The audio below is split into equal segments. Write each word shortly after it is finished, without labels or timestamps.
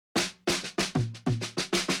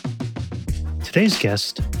Today's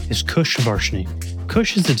guest is Kush Varshney.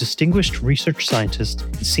 Kush is a distinguished research scientist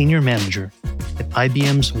and senior manager at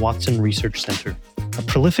IBM's Watson Research Center. A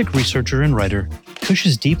prolific researcher and writer, Kush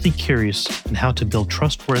is deeply curious on how to build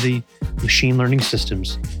trustworthy machine learning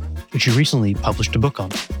systems, which he recently published a book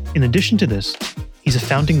on. In addition to this, he's a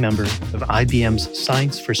founding member of IBM's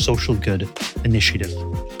Science for Social Good initiative.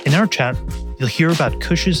 In our chat, you'll hear about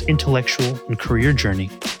Kush's intellectual and career journey,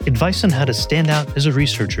 advice on how to stand out as a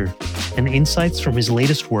researcher, and insights from his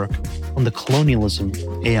latest work on the colonialism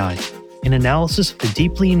of AI, an analysis of the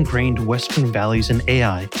deeply ingrained Western values in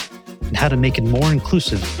AI and how to make it more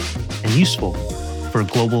inclusive and useful for a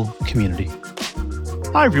global community.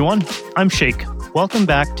 Hi, everyone. I'm Sheikh. Welcome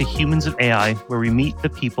back to Humans of AI, where we meet the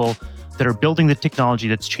people that are building the technology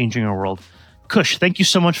that's changing our world. Kush, thank you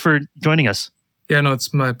so much for joining us. Yeah, no,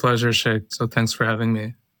 it's my pleasure, Sheikh. So thanks for having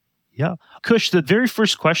me. Yeah. Kush, the very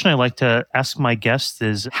first question I like to ask my guests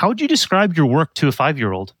is, how would you describe your work to a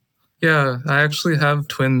 5-year-old? Yeah, I actually have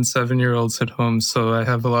twin 7-year-olds at home, so I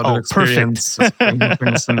have a lot of experience explaining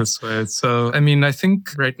things in this way. So, I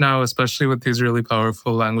think right now, especially with these really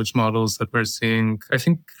powerful language models that we're seeing, I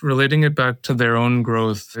think relating it back to their own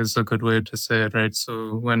growth is a good way to say it, right?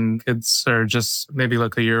 So when kids are just maybe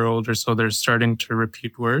like a year old or so, they're starting to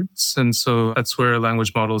repeat words. And so that's where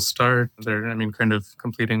language models start. They're, kind of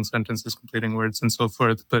completing sentences, completing words and so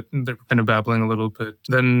forth, but they're kind of babbling a little bit.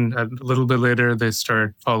 Then a little bit later, they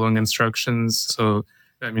start following instructions. So,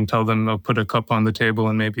 tell them they'll put a cup on the table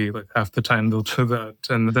and maybe like half the time they'll do that.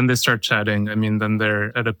 And then they start chatting. Then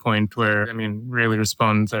they're at a point where, really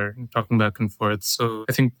respond. They're talking back and forth. So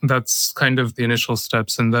I think that's kind of the initial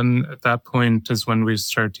steps. And then at that point is when we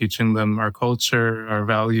start teaching them our culture, our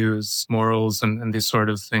values, morals, and these sort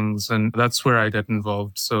of things. And that's where I get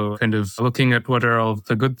involved. So kind of looking at what are all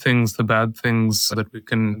the good things, the bad things that we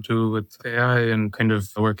can do with AI and kind of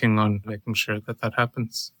working on making sure that that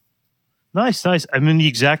happens. Nice. I'm in the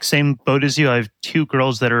exact same boat as you. I have 2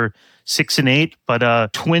 girls that are 6 and 8, but a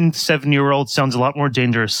twin 7-year-old sounds a lot more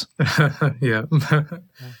dangerous. Yeah.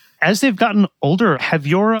 As they've gotten older, have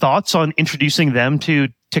your thoughts on introducing them to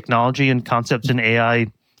technology and concepts in AI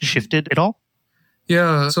shifted at all?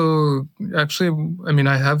 Yeah, so actually,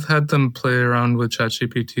 I have had them play around with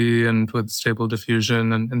ChatGPT and with Stable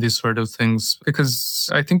Diffusion and these sort of things because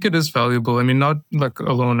I think it is valuable. Not like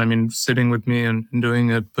alone, sitting with me and doing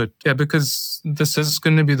it, but yeah, because this is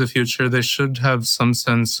going to be the future. They should have some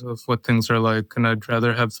sense of what things are like, and I'd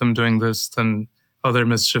rather have them doing this than other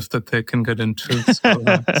mischief that they can get into.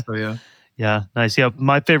 So yeah. Yeah, nice. Yeah,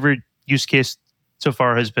 my favorite use case so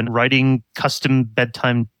far has been writing custom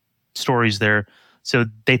bedtime stories there. So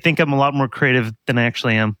they think I'm a lot more creative than I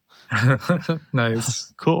actually am.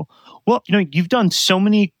 Nice. Cool. Well, you've done so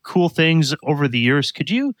many cool things over the years.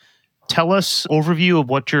 Could you tell us an overview of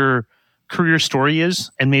what your career story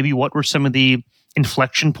is and maybe what were some of the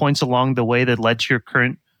inflection points along the way that led to your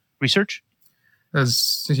current research?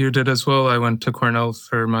 As you did as well, I went to Cornell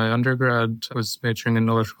for my undergrad. I was majoring in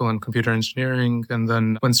electrical and computer engineering, and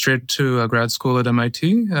then went straight to grad school at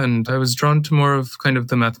MIT. And I was drawn to more of kind of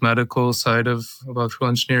the mathematical side of electrical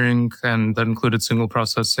engineering, and that included signal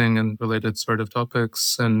processing and related sort of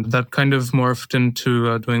topics. And that kind of morphed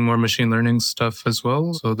into doing more machine learning stuff as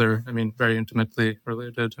well. So they're, very intimately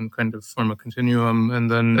related and kind of form a continuum.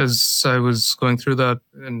 And then as I was going through that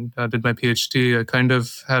and I did my PhD, I kind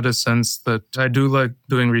of had a sense that I do like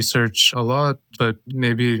doing research a lot, but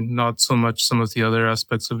maybe not so much some of the other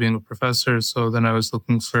aspects of being a professor. So then I was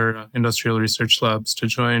looking for industrial research labs to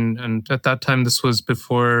join. And at that time, this was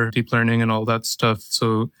before deep learning and all that stuff.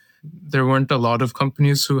 So there weren't a lot of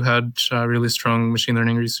companies who had really strong machine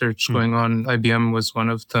learning research going on. IBM was one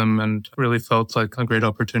of them and really felt like a great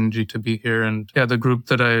opportunity to be here. And yeah, the group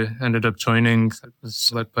that I ended up joining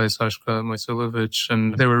was led by Sashka Mojsilovic,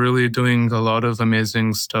 and they were really doing a lot of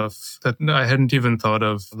amazing stuff that I hadn't even thought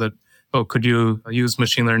of. That could you use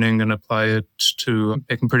machine learning and apply it to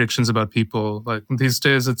making predictions about people? Like these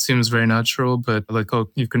days, it seems very natural, but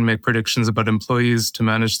you can make predictions about employees to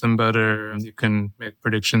manage them better. You can make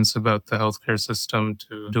predictions about the healthcare system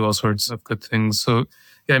to do all sorts of good things. So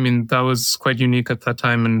yeah, that was quite unique at that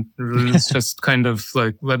time. And it was just kind of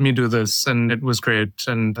like, let me do this. And it was great.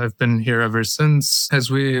 And I've been here ever since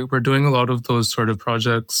as we were doing a lot of those sort of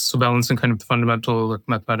projects. So balancing kind of the fundamental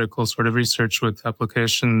mathematical sort of research with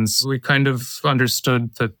applications, we kind of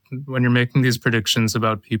understood that when you're making these predictions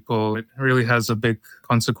about people, it really has a big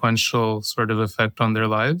consequential sort of effect on their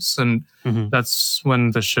lives. And that's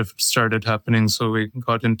when the shift started happening. So we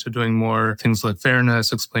got into doing more things like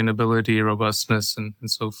fairness, explainability, robustness, and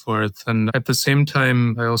so so forth. And at the same time,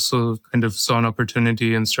 I also kind of saw an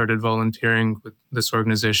opportunity and started volunteering with this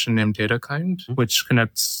organization named DataKind, which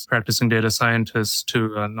connects practicing data scientists to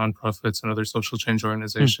nonprofits and other social change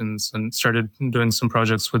organizations, and started doing some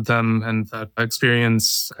projects with them. And that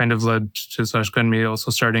experience kind of led to Sashka and me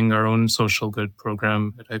also starting our own social good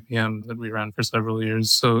program at IBM that we ran for several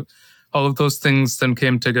years. So all of those things then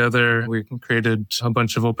came together. We created a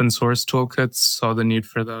bunch of open source toolkits, saw the need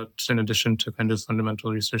for that in addition to kind of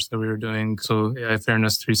fundamental research that we were doing. So AI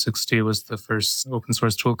Fairness 360 was the first open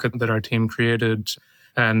source toolkit that our team created.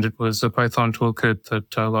 And it was a Python toolkit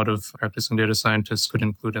that a lot of practicing data scientists could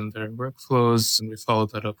include in their workflows. And we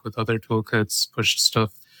followed that up with other toolkits, pushed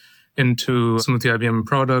stuff into some of the IBM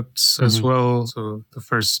products as well. So the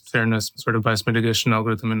first fairness sort of bias mitigation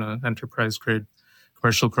algorithm in an enterprise grade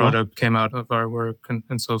commercial product came out of our work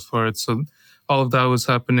and so forth. So all of that was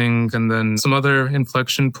happening. And then some other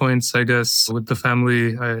inflection points, I guess, with the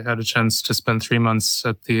family. I had a chance to spend 3 months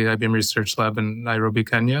at the IBM Research Lab in Nairobi,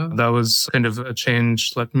 Kenya. That was kind of a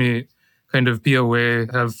change. Let me kind of be away,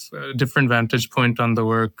 have a different vantage point on the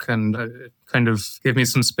work. And it kind of gave me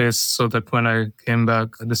some space so that when I came back,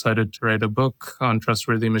 I decided to write a book on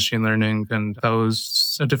trustworthy machine learning. And that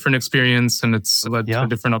was a different experience, and it's led to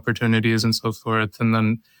different opportunities and so forth. And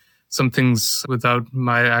then some things without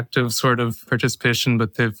my active sort of participation,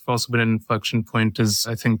 but they've also been an inflection point, is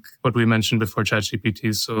I think what we mentioned before,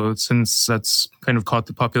 ChatGPT. So since that's kind of caught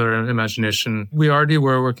the popular imagination, we already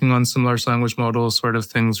were working on some large language model sort of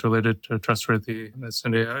things related to trustworthiness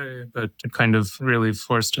and AI, but it kind of really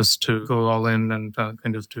forced us to go all in and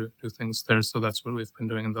kind of do things there. So that's what we've been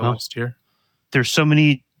doing in the last year. There's so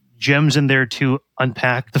many gems in there to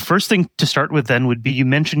unpack. The first thing to start with then would be, you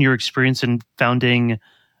mentioned your experience in founding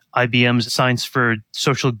IBM's Science for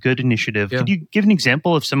Social Good initiative. Could you give an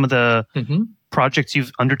example of some of the projects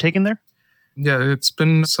you've undertaken there? Yeah, it's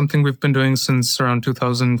been something we've been doing since around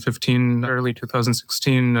 2015, early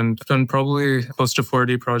 2016, and done probably close to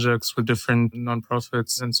 40 projects with different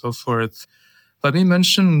nonprofits and so forth. Let me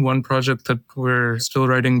mention one project that we're still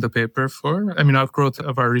writing the paper for. I mean, outgrowth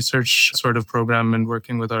of our research sort of program and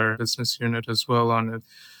working with our business unit as well on it.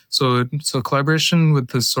 So it's a collaboration with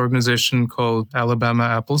this organization called Alabama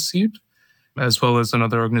Appleseed, as well as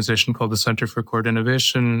another organization called the Center for Court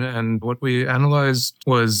Innovation. And what we analyzed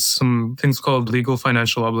was some things called legal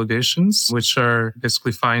financial obligations, which are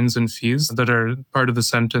basically fines and fees that are part of the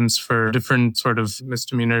sentence for different sort of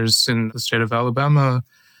misdemeanors in the state of Alabama.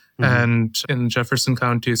 And in Jefferson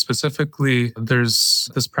County specifically, there's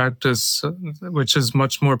this practice which is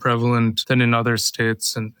much more prevalent than in other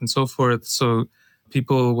states and so forth. So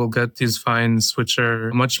people will get these fines, which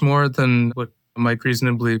are much more than what might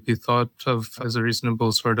reasonably be thought of as a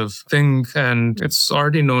reasonable sort of thing. And it's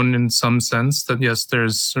already known in some sense that, yes,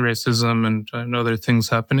 there's racism and other things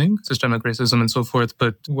happening, systemic racism and so forth.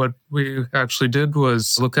 But what we actually did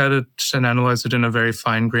was look at it and analyze it in a very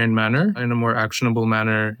fine-grained manner, in a more actionable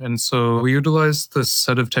manner. And so we utilized this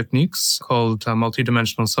set of techniques called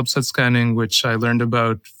multidimensional subset scanning, which I learned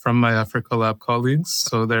about from my Africa Lab colleagues.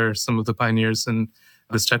 So they're some of the pioneers in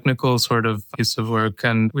this technical sort of piece of work.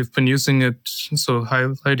 And we've been using it, so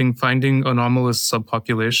highlighting, finding anomalous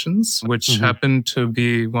subpopulations, which happen to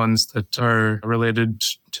be ones that are related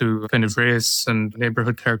to kind of race and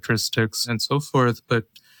neighborhood characteristics and so forth. But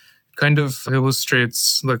kind of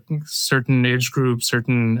illustrates like certain age groups,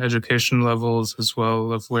 certain education levels as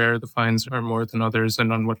well, of where the fines are more than others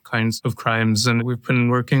and on what kinds of crimes. And we've been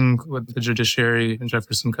working with the judiciary in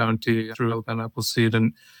Jefferson County through Alabama Appleseed,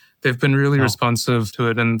 and they've been really responsive to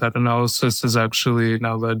it. And that analysis has actually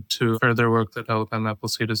now led to further work that Alabama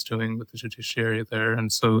Appleseed is doing with the judiciary there.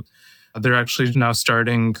 And so they're actually now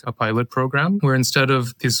starting a pilot program where instead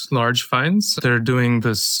of these large fines, they're doing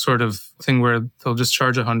this sort of thing where they'll just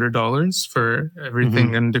charge $100 for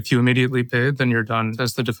everything. And if you immediately pay, then you're done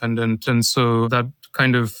as the defendant. And so that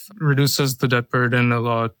kind of reduces the debt burden a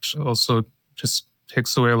lot, also just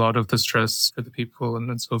takes away a lot of the stress for the people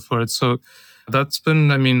and so forth. So that's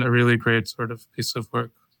been, I mean, a really great sort of piece of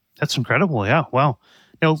work. That's incredible. Yeah. Wow.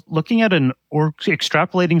 Now, looking at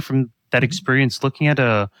extrapolating from that experience, looking at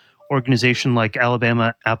a organization like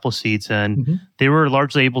Alabama Appleseeds, and they were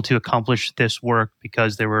largely able to accomplish this work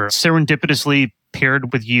because they were serendipitously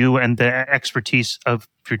paired with you and the expertise of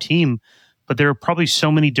your team. But there are probably so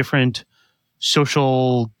many different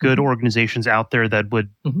social good organizations out there that would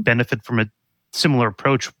benefit from a similar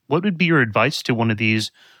approach. What would be your advice to one of these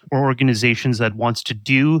organizations that wants to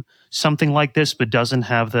do something like this but doesn't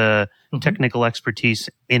have the technical expertise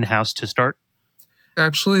in-house to start?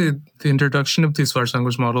 Actually, the introduction of these large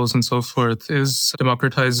language models and so forth is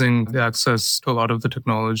democratizing the access to a lot of the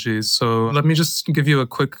technologies. So let me just give you a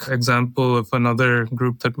quick example of another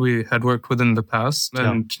group that we had worked with in the past.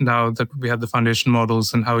 And now that we had the foundation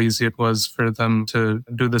models and how easy it was for them to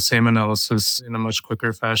do the same analysis in a much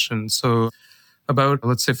quicker fashion. So about,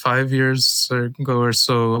 let's say, 5 years ago or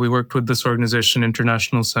so, we worked with this organization,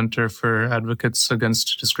 International Center for Advocates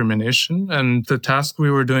Against Discrimination. And the task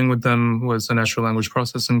we were doing with them was a natural language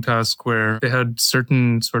processing task where they had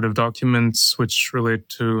certain sort of documents which relate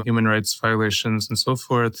to human rights violations and so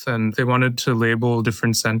forth. And they wanted to label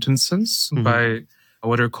different sentences by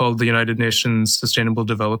what are called the United Nations Sustainable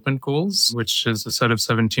Development Goals, which is a set of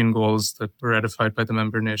 17 goals that were ratified by the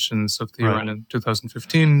member nations of the UN in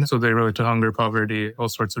 2015. So they relate to hunger, poverty, all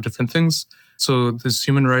sorts of different things. So these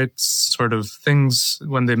human rights sort of things,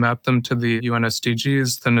 when they map them to the UN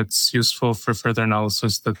SDGs, then it's useful for further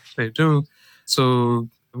analysis that they do. So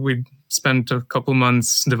we spent a couple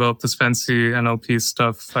months, developed this fancy NLP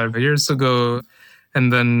stuff 5 years ago,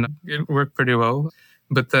 and then it worked pretty well.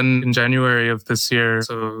 But then in January of this year,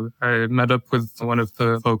 so I met up with one of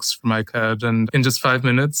the folks from ICAD, and in just 5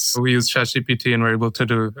 minutes, we used ChatGPT and were able to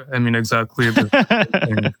do, exactly the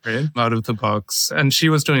thing, right? Out of the box. And she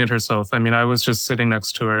was doing it herself. I was just sitting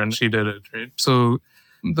next to her and she did it, right? So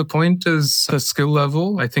the point is the skill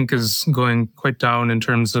level, I think, is going quite down in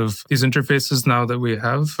terms of these interfaces now that we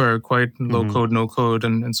have are quite low code, no code,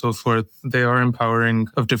 and so forth. They are empowering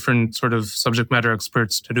of different sort of subject matter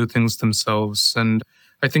experts to do things themselves. And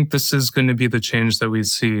I think this is going to be the change that we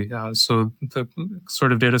see. So the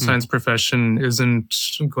sort of data science profession isn't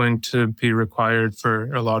going to be required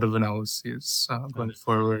for a lot of analyses going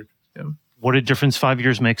forward. Yeah. What a difference 5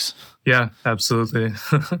 years makes. Yeah, absolutely.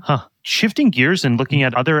 Shifting gears and looking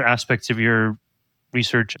at other aspects of your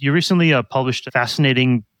research, you recently published a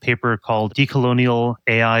fascinating paper called Decolonial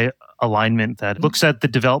AI Alignment that looks at the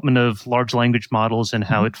development of large language models and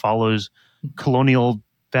how it follows colonial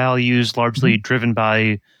values largely driven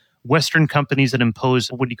by Western companies that impose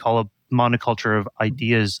what do you call a monoculture of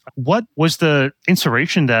ideas. What was the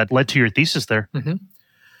inspiration that led to your thesis there?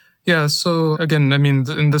 Yeah, so again,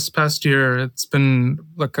 in this past year, it's been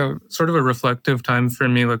like a sort of a reflective time for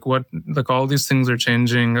me, like all these things are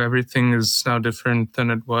changing. Everything is now different than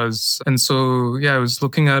it was. And so, I was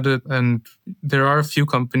looking at it, and there are a few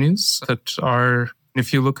companies that are,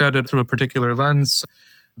 if you look at it through a particular lens,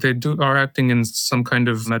 they are acting in some kind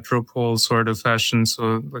of metropole sort of fashion.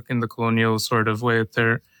 So like in the colonial sort of way,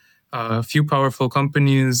 they're a few powerful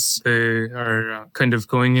companies. They are kind of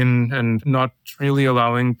going in and not really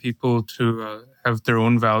allowing people to have their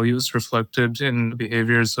own values reflected in the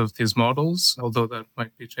behaviors of these models, although that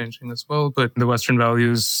might be changing as well. But the Western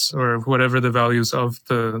values, or whatever the values of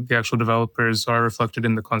the actual developers, are reflected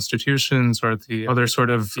in the constitutions or the other sort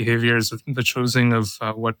of behaviors of the choosing of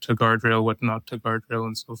what to guardrail, what not to guardrail,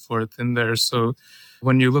 and so forth in there. So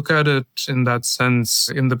when you look at it in that sense,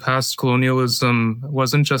 in the past, colonialism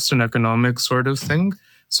wasn't just an economic sort of thing.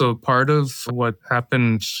 So part of what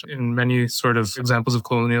happened in many sort of examples of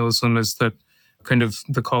colonialism is that kind of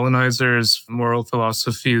the colonizers' moral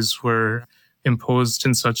philosophies were imposed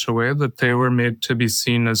in such a way that they were made to be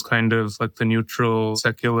seen as kind of like the neutral,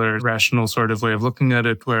 secular, rational sort of way of looking at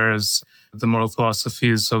it, whereas the moral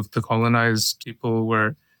philosophies of the colonized people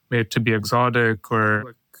were made to be exotic or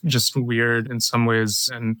like just weird in some ways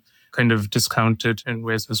and kind of discounted in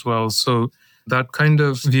ways as well. So that kind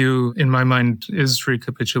of view, in my mind, is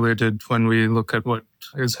recapitulated when we look at what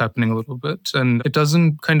is happening a little bit. And it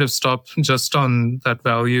doesn't kind of stop just on that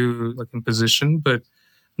value like imposition, but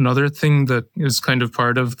another thing that is kind of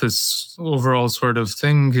part of this overall sort of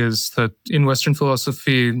thing is that in Western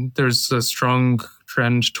philosophy, there's a strong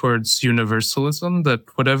trend towards universalism, that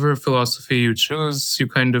whatever philosophy you choose, you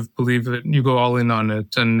kind of believe that you go all in on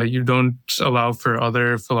it and you don't allow for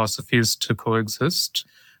other philosophies to coexist.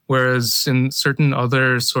 Whereas in certain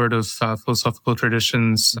other sort of philosophical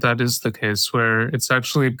traditions, that is the case, where it's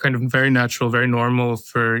actually kind of very natural, very normal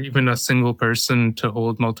for even a single person to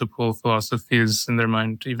hold multiple philosophies in their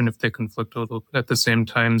mind, even if they conflict a little bit at the same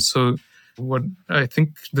time. So what I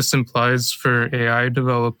think this implies for AI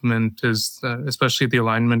development is, especially the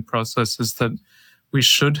alignment process, is that we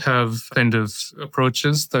should have kind of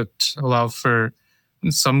approaches that allow for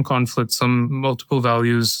some conflict, some multiple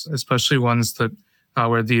values, especially ones that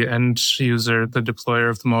where the end user, the deployer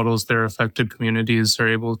of the models, their affected communities are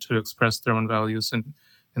able to express their own values in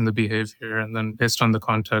the behavior, and then based on the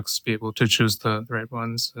context, be able to choose the right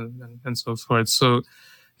ones and so forth. So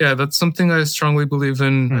Yeah, that's something I strongly believe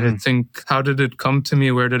in. I think, how did it come to me?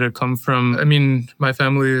 Where did it come from? I mean, my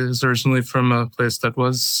family is originally from a place that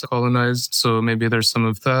was colonized, so maybe there's some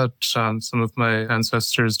of that. Some of my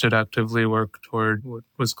ancestors did actively work toward what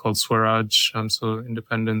was called Swaraj, so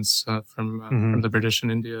independence from the British in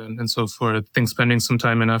India and so forth. I think spending some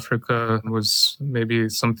time in Africa was maybe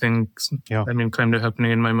something, kind of happening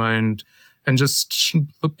in my mind. And just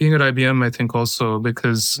being at IBM, I think also,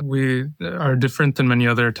 because we are different than many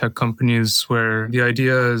other tech companies where the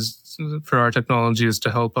idea is for our technology is to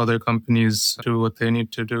help other companies do what they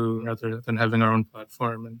need to do rather than having our own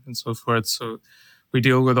platform and so forth. So we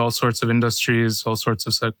deal with all sorts of industries, all sorts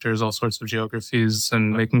of sectors, all sorts of geographies,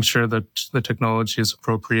 and making sure that the technology is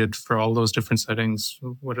appropriate for all those different settings,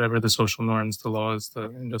 whatever the social norms, the laws, the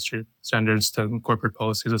industry standards, the corporate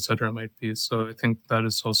policies, et cetera, might be. So I think that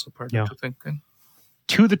is also part of the thinking.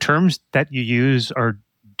 Two of the terms that you use are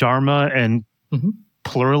dharma and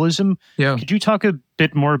pluralism. Yeah. Could you talk a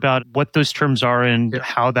bit more about what those terms are and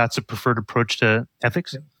how that's a preferred approach to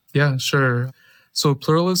ethics? Yeah, sure. So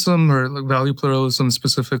pluralism, or value pluralism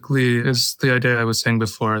specifically, is the idea I was saying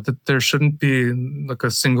before, that there shouldn't be like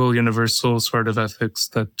a single universal sort of ethics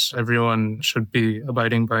that everyone should be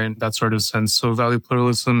abiding by in that sort of sense. So value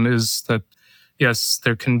pluralism is that, yes,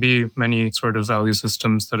 there can be many sort of value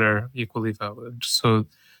systems that are equally valid. So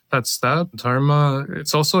that's that. Dharma,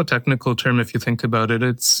 it's also a technical term if you think about it.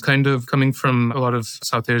 It's kind of coming from a lot of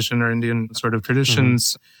South Asian or Indian sort of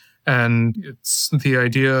traditions. And it's the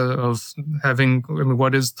idea of having,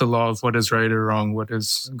 what is the law of what is right or wrong, what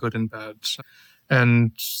is good and bad.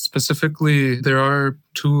 And specifically, there are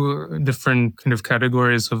two different kind of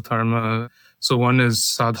categories of dharma. So one is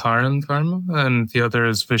sadharan dharma and the other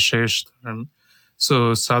is vishesh dharma.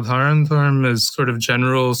 So sadharan dharma is sort of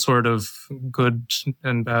general sort of good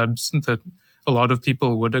and bad that a lot of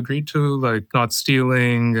people would agree to, like not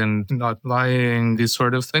stealing and not lying, these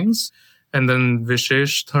sort of things. And then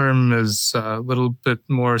Vishesh term is a little bit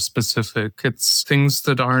more specific. It's things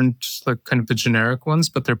that aren't like kind of the generic ones,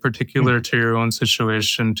 but they're particular to your own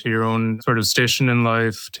situation, to your own sort of station in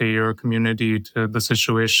life, to your community, to the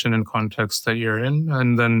situation and context that you're in.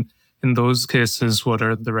 And then in those cases, what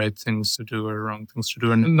are the right things to do or wrong things to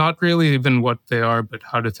do? And not really even what they are, but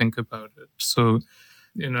how to think about it. So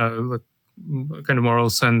in a kind of moral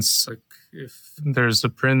sense, like if there's a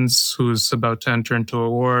prince who's about to enter into a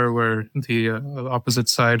war where the opposite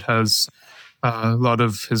side has a lot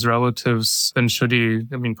of his relatives, then should he,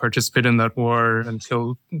 participate in that war and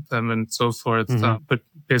kill them and so forth? But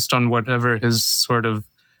based on whatever his sort of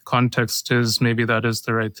context is, maybe that is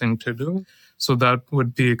the right thing to do. So that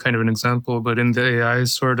would be kind of an example. But in the AI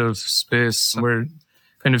sort of space, we're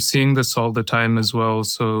kind of seeing this all the time as well.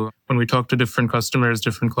 So when we talk to different customers,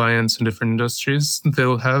 different clients in different industries,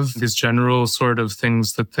 they'll have these general sort of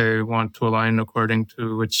things that they want to align according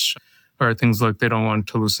to, which are things like they don't want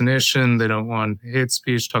hallucination, they don't want hate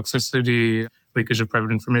speech, toxicity, leakage of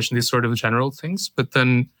private information, these sort of general things. But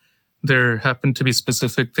then there happen to be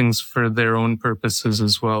specific things for their own purposes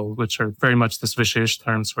as well, which are very much this Vishesh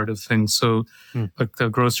term sort of thing. So like a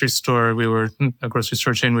grocery store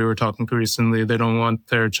chain we were talking to recently, they don't want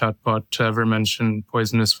their chatbot to ever mention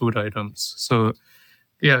poisonous food items. So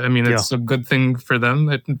it's a good thing for them.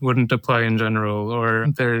 It wouldn't apply in general. Or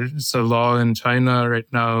there's a law in China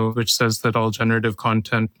right now which says that all generative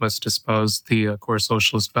content must espouse the core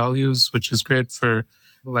socialist values, which is great for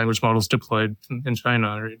language models deployed in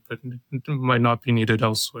China, right? But it might not be needed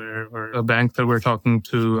elsewhere. Or a bank that we're talking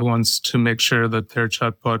to wants to make sure that their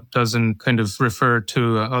chatbot doesn't kind of refer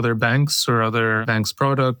to other banks or other banks'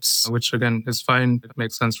 products, which again is fine. It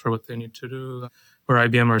makes sense for what they need to do. Or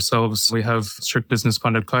IBM ourselves, we have strict business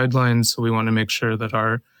conduct guidelines. So we want to make sure that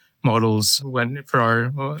our models, for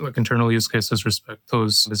our internal use cases, respect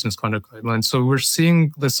those business conduct guidelines. So we're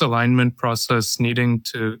seeing this alignment process needing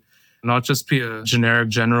to not just be a generic,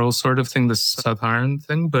 general sort of thing, this sadharan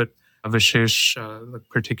thing, but a vishesh,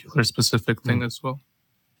 particular specific thing as well.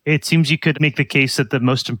 It seems you could make the case that the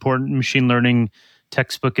most important machine learning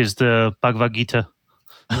textbook is the Bhagavad Gita.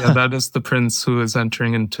 Yeah, that is the prince who is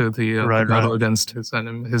entering into the battle against his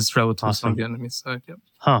relatives on the enemy side. Yep.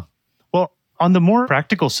 Well, on the more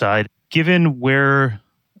practical side, given where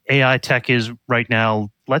AI tech is right now,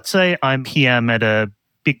 let's say I'm PM at a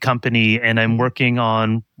big company and I'm working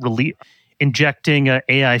on injecting an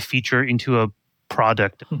AI feature into a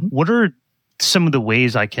product. What are some of the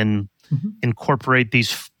ways I can incorporate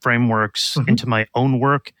these frameworks into my own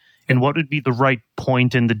work? And what would be the right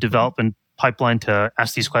point in the development pipeline to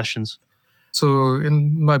ask these questions? So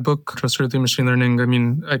in my book, Trustworthy Machine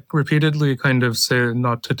Learning, I repeatedly kind of say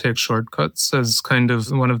not to take shortcuts as kind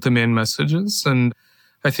of one of the main messages. And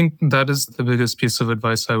I think that is the biggest piece of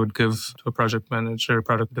advice I would give to a project manager,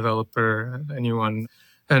 product developer, anyone.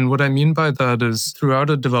 And what I mean by that is throughout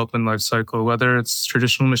a development lifecycle, whether it's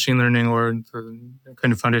traditional machine learning or the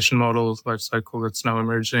kind of foundation model lifecycle that's now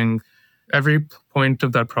emerging, every point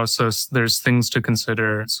of that process, there's things to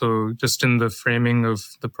consider. So just in the framing of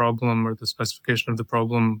the problem or the specification of the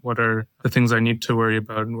problem, what are the things I need to worry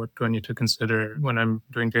about and what do I need to consider when I'm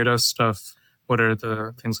doing data stuff? What are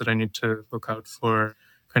the things that I need to look out for?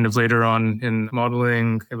 Kind of later on in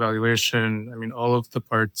modeling, evaluation, I mean, all of the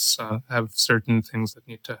parts have certain things that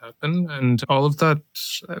need to happen. And all of that,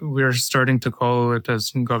 we're starting to call it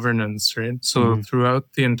as governance, right? So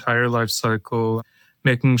throughout the entire life cycle,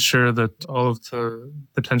 making sure that all of the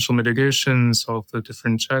potential mitigations, all of the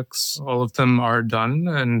different checks, all of them are done.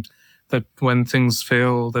 And that when things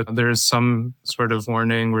fail, that there is some sort of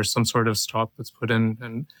warning or some sort of stop that's put in.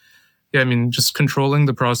 And yeah, I mean, just controlling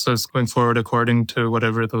the process going forward according to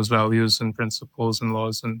whatever those values and principles and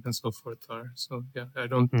laws and so forth are. So yeah, I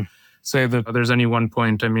don't say that there's any one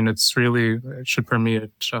point. I mean, it should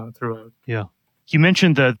permeate throughout. Yeah. You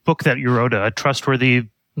mentioned the book that you wrote, Trustworthy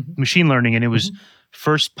Machine Learning, and it was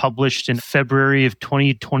first published in February of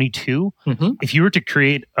 2022. If you were to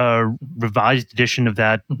create a revised edition of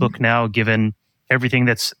that book now, given everything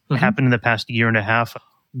that's happened in the past year and a half,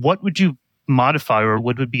 what would you modify or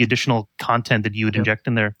what would be additional content that you would inject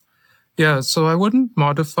in there? Yeah, so I wouldn't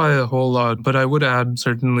modify a whole lot, but I would add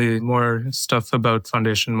certainly more stuff about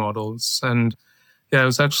foundation models. And yeah, I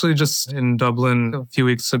was actually just in Dublin a few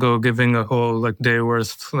weeks ago giving a whole day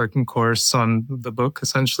worth course on the book,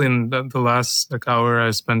 essentially. And the last hour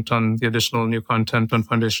I spent on the additional new content on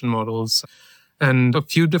foundation models. And a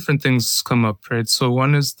few different things come up, right? So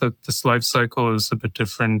one is that this life cycle is a bit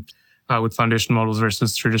different with foundation models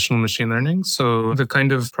versus traditional machine learning. So the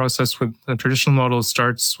kind of process with the traditional model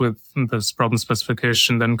starts with this problem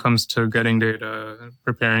specification, then comes to getting data,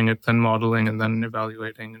 preparing it, then modeling, and then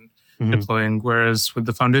evaluating and deploying. Whereas with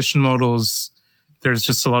the foundation models, there's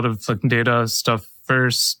just a lot of data stuff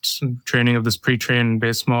first, training of this pre-trained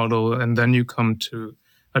base model, and then you come to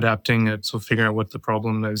adapting it, so figuring out what the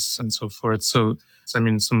problem is and so forth. So I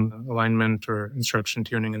mean, some alignment or instruction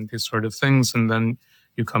tuning and these sort of things, and then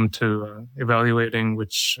you come to evaluating,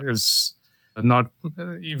 which is not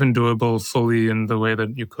even doable fully in the way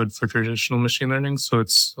that you could for traditional machine learning. So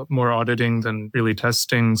it's more auditing than really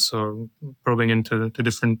testing. So probing into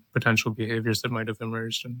different potential behaviors that might have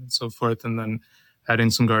emerged and so forth, and then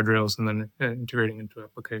adding some guardrails and then integrating into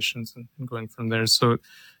applications and going from there. So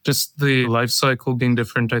just the life cycle being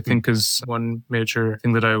different, I think, is one major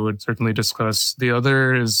thing that I would certainly discuss. The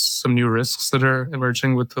other is some new risks that are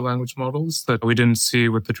emerging with the language models that we didn't see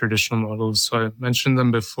with the traditional models. So I mentioned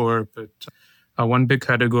them before, but one big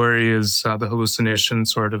category is the hallucination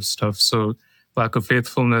sort of stuff. So lack of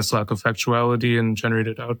faithfulness, lack of factuality in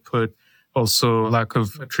generated output, also lack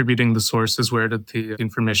of attributing the sources. Where did the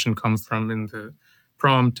information come from in the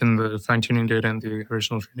prompt and the fine-tuning data and the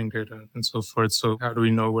original training data and so forth. So how do we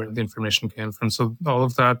know where the information came from? So all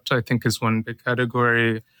of that, I think, is one big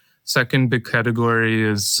category. Second big category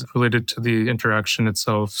is related to the interaction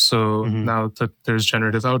itself. So now that there's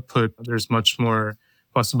generative output, there's much more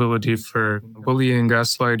possibility for bullying,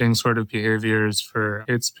 gaslighting sort of behaviors, for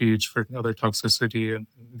hate speech, for other toxicity and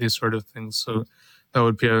these sort of things. So that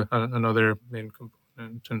would be another main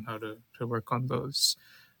component in how to work on those.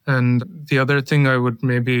 And the other thing I would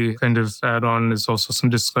maybe kind of add on is also some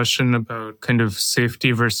discussion about kind of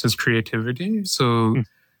safety versus creativity. So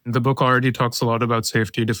the book already talks a lot about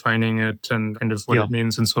safety, defining it and kind of what it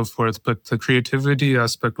means and so forth. But the creativity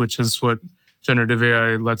aspect, which is what generative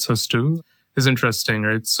AI lets us do, is interesting,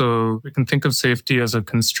 right? So we can think of safety as a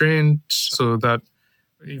constraint so that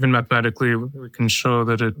even mathematically, we can show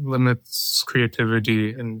that it limits creativity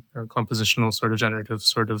in compositional sort of generative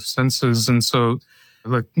sort of senses. And so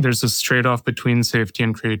there's this trade-off between safety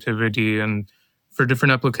and creativity. And for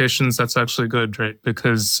different applications, that's actually good, right?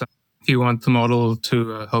 Because if you want the model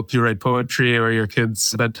to help you write poetry or your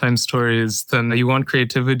kids' bedtime stories, then you want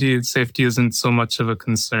creativity. Safety isn't so much of a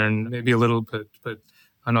concern, maybe a little bit, but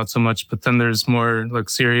not so much. But then there's more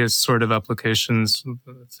serious sort of applications,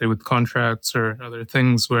 let's say with contracts or other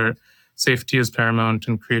things where safety is paramount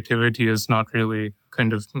and creativity is not really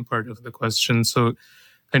kind of part of the question. So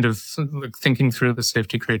kind of thinking through the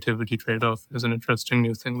safety creativity trade-off is an interesting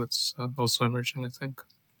new thing that's also emerging, I think.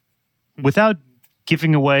 Without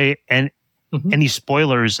giving away any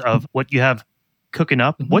spoilers of what you have cooking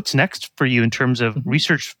up, what's next for you in terms of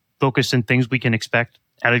research focus and things we can expect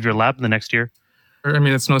out of your lab in the next year? I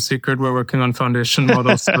mean, it's no secret we're working on foundation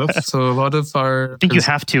model stuff. So a lot of our... I think you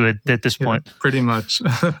have to at this point. Pretty much.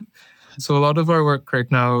 So a lot of our work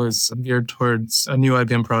right now is geared towards a new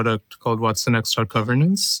IBM product called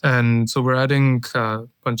Governance. And so we're adding a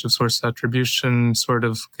bunch of source attribution sort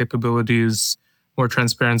of capabilities, more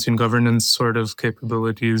transparency and governance sort of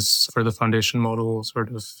capabilities for the foundation model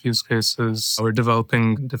sort of use cases. We're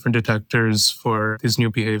developing different detectors for these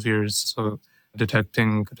new behaviors. So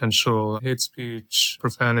detecting potential hate speech,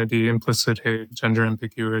 profanity, implicit hate, gender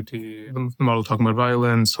ambiguity, the model talking about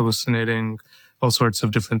violence, hallucinating, all sorts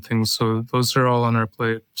of different things. So those are all on our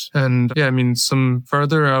plate. And some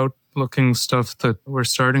further out looking stuff that we're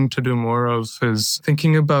starting to do more of is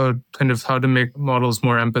thinking about kind of how to make models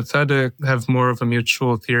more empathetic, have more of a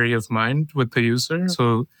mutual theory of mind with the user.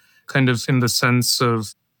 So kind of in the sense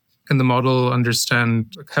of, can the model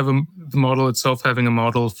understand, the model itself having a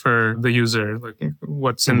model for the user, like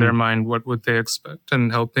what's in their mind, what would they expect,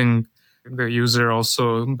 and helping the user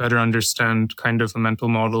also better understand kind of a mental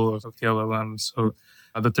model of the LLM. So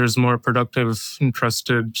that there's more productive and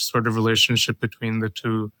trusted sort of relationship between the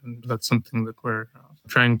two. And that's something that we're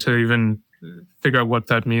trying to even figure out what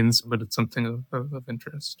that means, but it's something of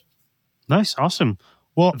interest. Nice. Awesome.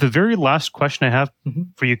 Well, the very last question I have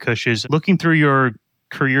for you, Kush, is looking through your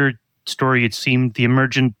career story, it seemed the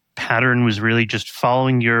emergent pattern was really just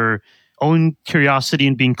following your own curiosity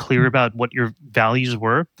and being clear about what your values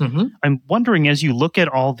were. I'm wondering, as you look at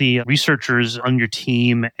all the researchers on your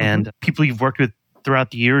team and people you've worked with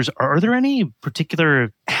throughout the years, are there any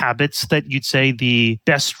particular habits that you'd say the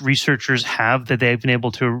best researchers have that they've been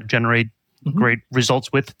able to generate great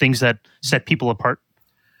results with, things that set people apart?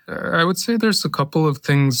 I would say there's a couple of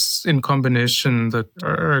things in combination that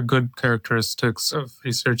are good characteristics of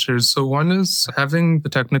researchers. So one is having the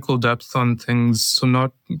technical depth on things, so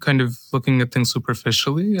not kind of looking at things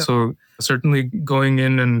superficially. So certainly going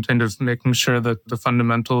in and kind of making sure that the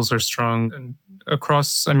fundamentals are strong and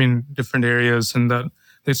across, different areas. And that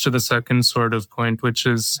leads to the second sort of point, which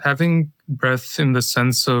is having breadth in the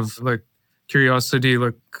sense of like curiosity,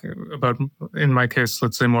 like about, in my case,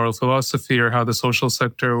 let's say moral philosophy or how the social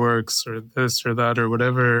sector works or this or that or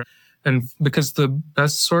whatever. And because the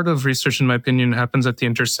best sort of research, in my opinion, happens at the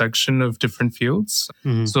intersection of different fields.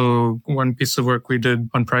 So one piece of work we did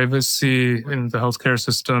on privacy in the healthcare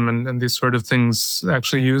system and these sort of things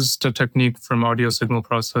actually used a technique from audio signal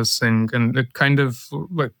processing. And it kind of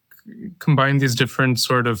like combined these different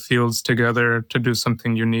sort of fields together to do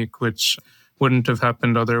something unique, which wouldn't have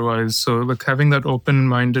happened otherwise. So like having that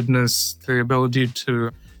open-mindedness, the ability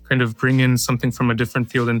to kind of bring in something from a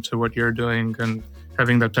different field into what you're doing and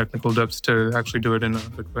having that technical depth to actually do it in a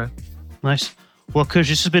good way. Nice. Well, Kush,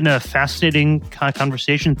 this has been a fascinating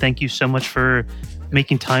conversation. Thank you so much for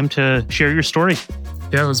making time to share your story.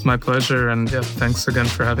 Yeah, it was my pleasure. And thanks again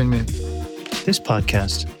for having me. This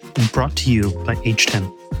podcast is brought to you by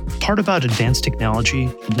H10. Part about advanced technology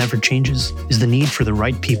that never changes is the need for the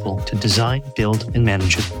right people to design, build, and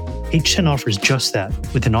manage it. H10 offers just that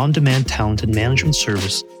with an on-demand talent and management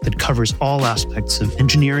service that covers all aspects of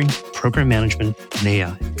engineering, program management, and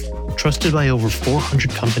AI. Trusted by over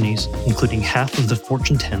 400 companies, including half of the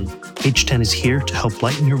Fortune 10, H10 is here to help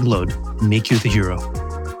lighten your load and make you the hero.